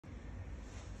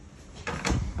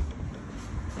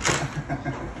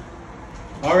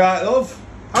Alright, love.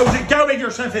 How's it going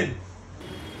or something?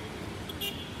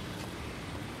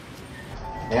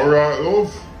 Alright,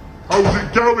 love. How's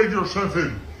it going or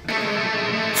something?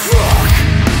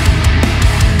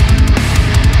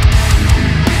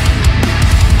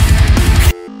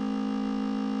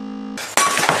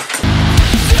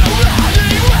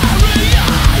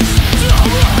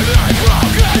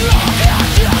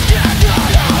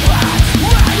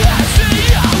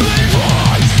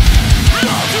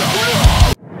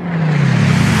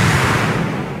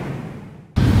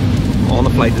 On the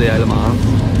flight to the Isle of Man,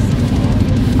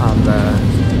 and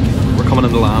we're coming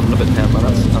into land in about 10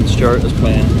 minutes, and Stuart is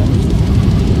playing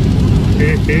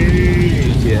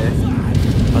GTA,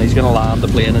 and he's going to land the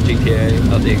plane in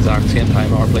GTA at the exact same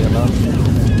time our plane lands.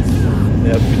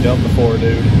 Yeah, we've done before,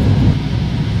 dude.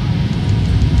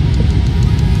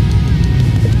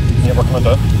 Yeah, we're coming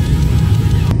down.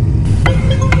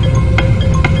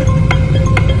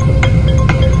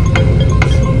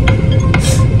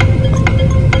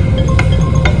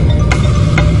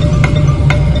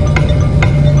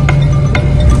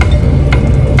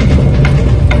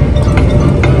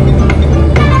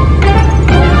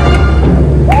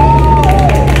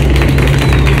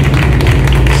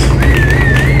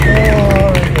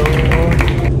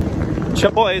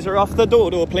 Chip boys are off the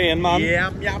Dodo plane, man.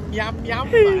 Yum, yum, yum, yum.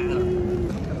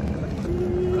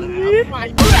 Oh my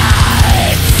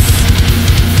God.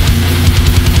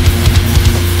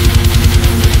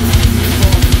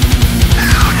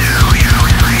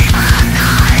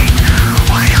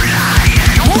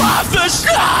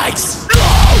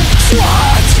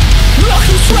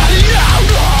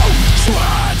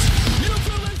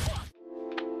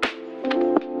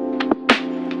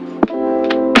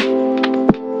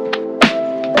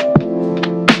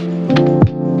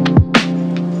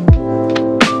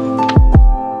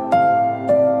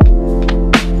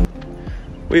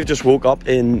 We've just woke up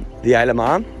in the Isle of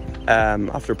Man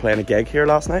after playing a gig here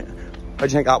last night.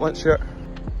 How'd you think that went, Stuart?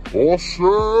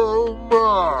 Awesome!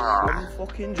 Good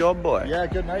fucking job, boy. Yeah,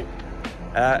 good night.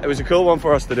 It was a cool one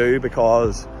for us to do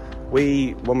because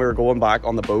when we were going back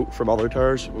on the boat from other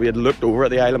tours, we had looked over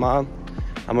at the Isle of Man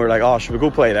and we were like, oh, should we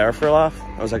go play there for a laugh?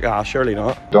 I was like, ah, surely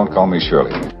not. Don't call me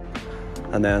Shirley.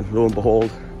 And then, lo and behold,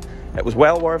 it was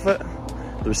well worth it.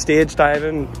 There was stage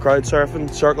diving, crowd surfing,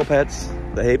 circle pits,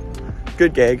 the heap.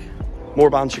 Good gig. More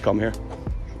bands should come here.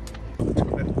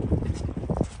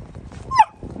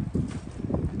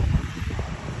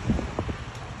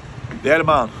 The Isle of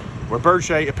Man, where bird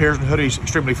shite appears in hoodies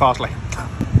extremely fastly.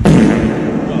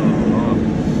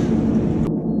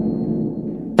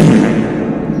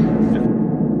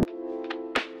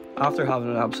 After having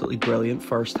an absolutely brilliant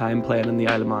first time playing in the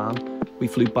Isle of Man, we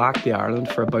flew back to Ireland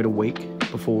for about a week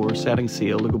before setting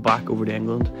sail to go back over to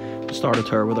England to start a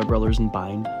tour with our brothers in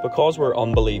Bind. Because we're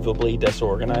unbelievably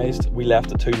disorganised, we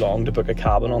left it too long to book a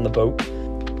cabin on the boat.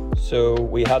 So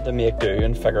we had to make do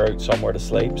and figure out somewhere to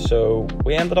sleep. So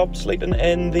we ended up sleeping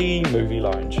in the movie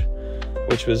lounge,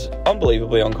 which was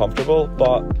unbelievably uncomfortable,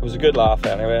 but it was a good laugh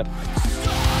anyway.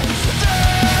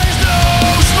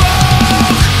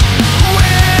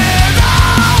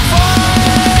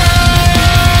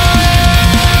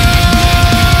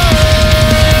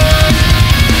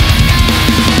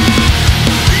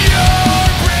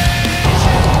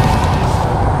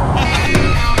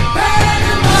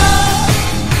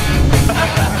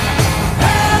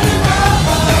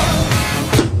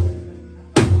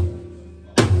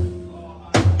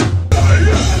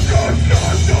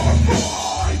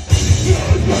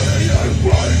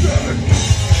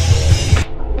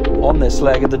 On this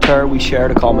leg of the tour, we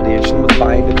shared accommodation with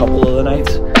Bind a couple of the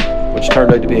nights, which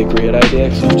turned out to be a great idea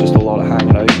because it was just a lot of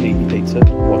hanging out and eating pizza,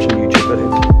 watching YouTube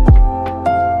videos.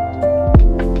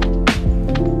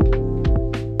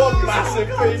 One massive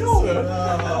pizza!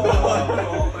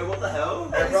 What the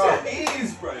hell? It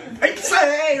is, bro.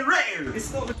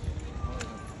 It's not.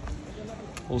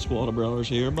 Whole squad of brothers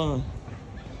here, man.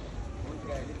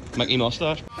 Mickey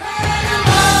Mustache.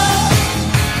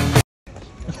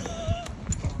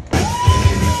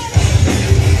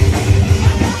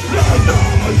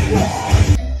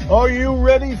 Are you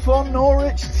ready for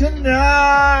Norwich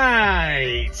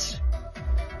tonight?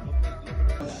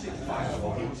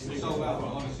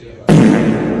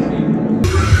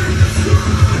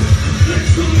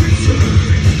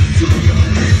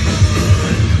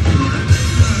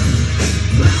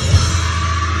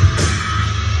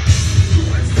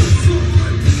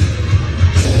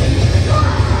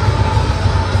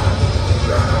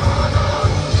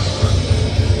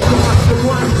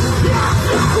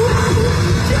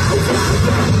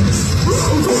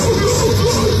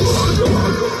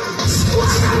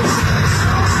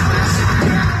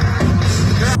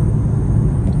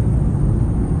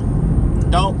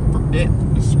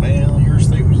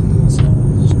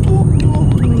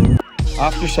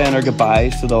 After saying our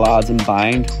goodbyes to the lads in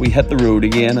Bind, we hit the road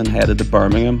again and headed to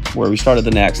Birmingham, where we started the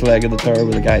next leg of the tour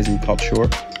with the guys in Cut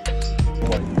Short.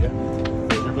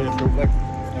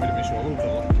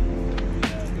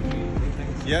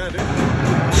 Yeah, dude.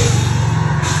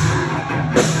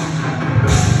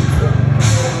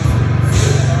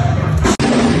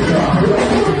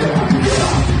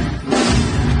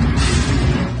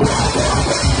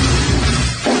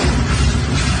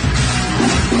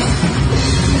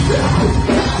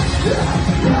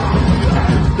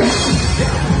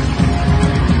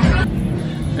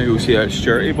 There you go, see our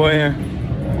sturdy boy here.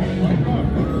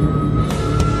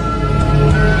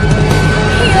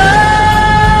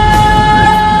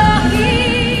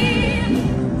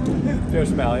 Do a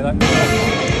smelly like.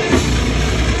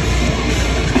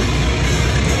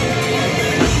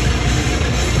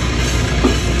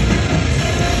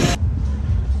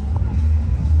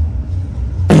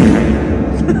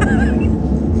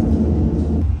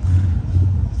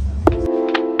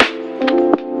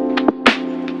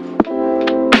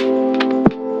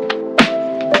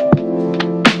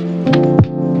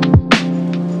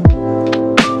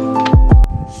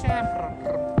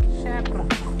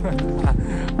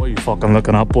 What are you fucking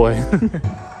looking up, boy?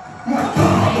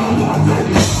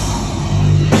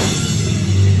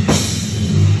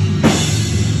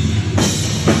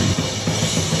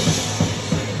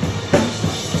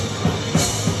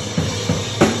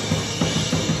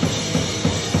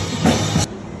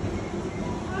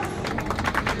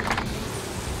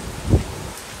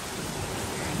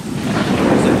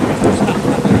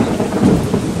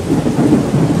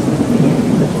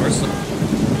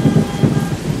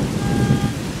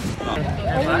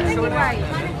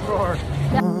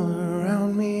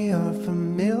 Around me are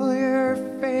familiar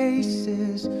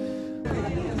faces.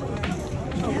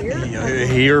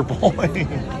 Here, boy.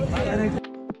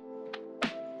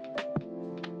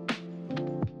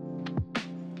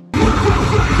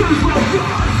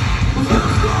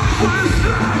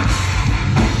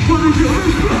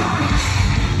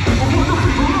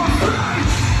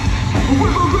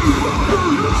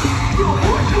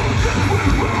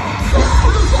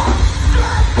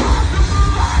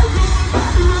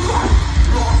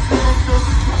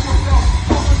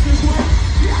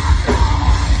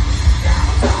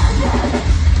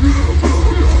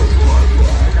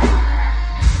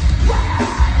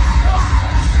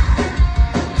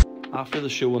 After the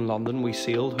show in London, we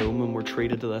sailed home and were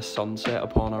treated to this sunset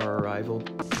upon our arrival.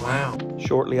 Wow.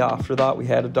 Shortly after that, we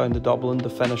headed down to Dublin to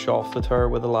finish off the tour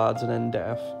with the lads in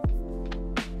In-Def.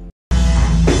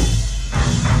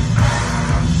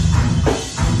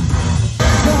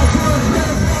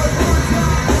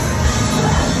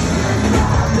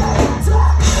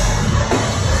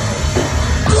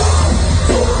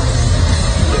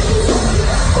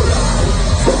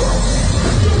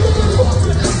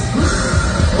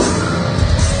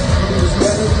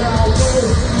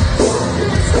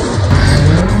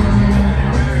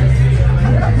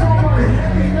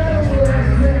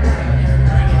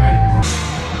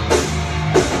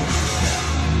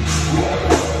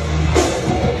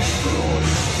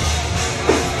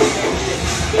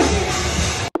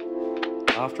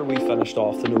 After we finished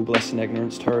off the No Bliss and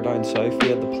Ignorance tour down south, we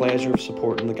had the pleasure of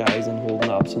supporting the guys in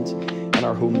Holding Absence in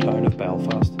our hometown of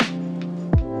Belfast.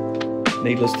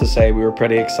 Needless to say, we were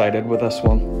pretty excited with this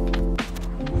one.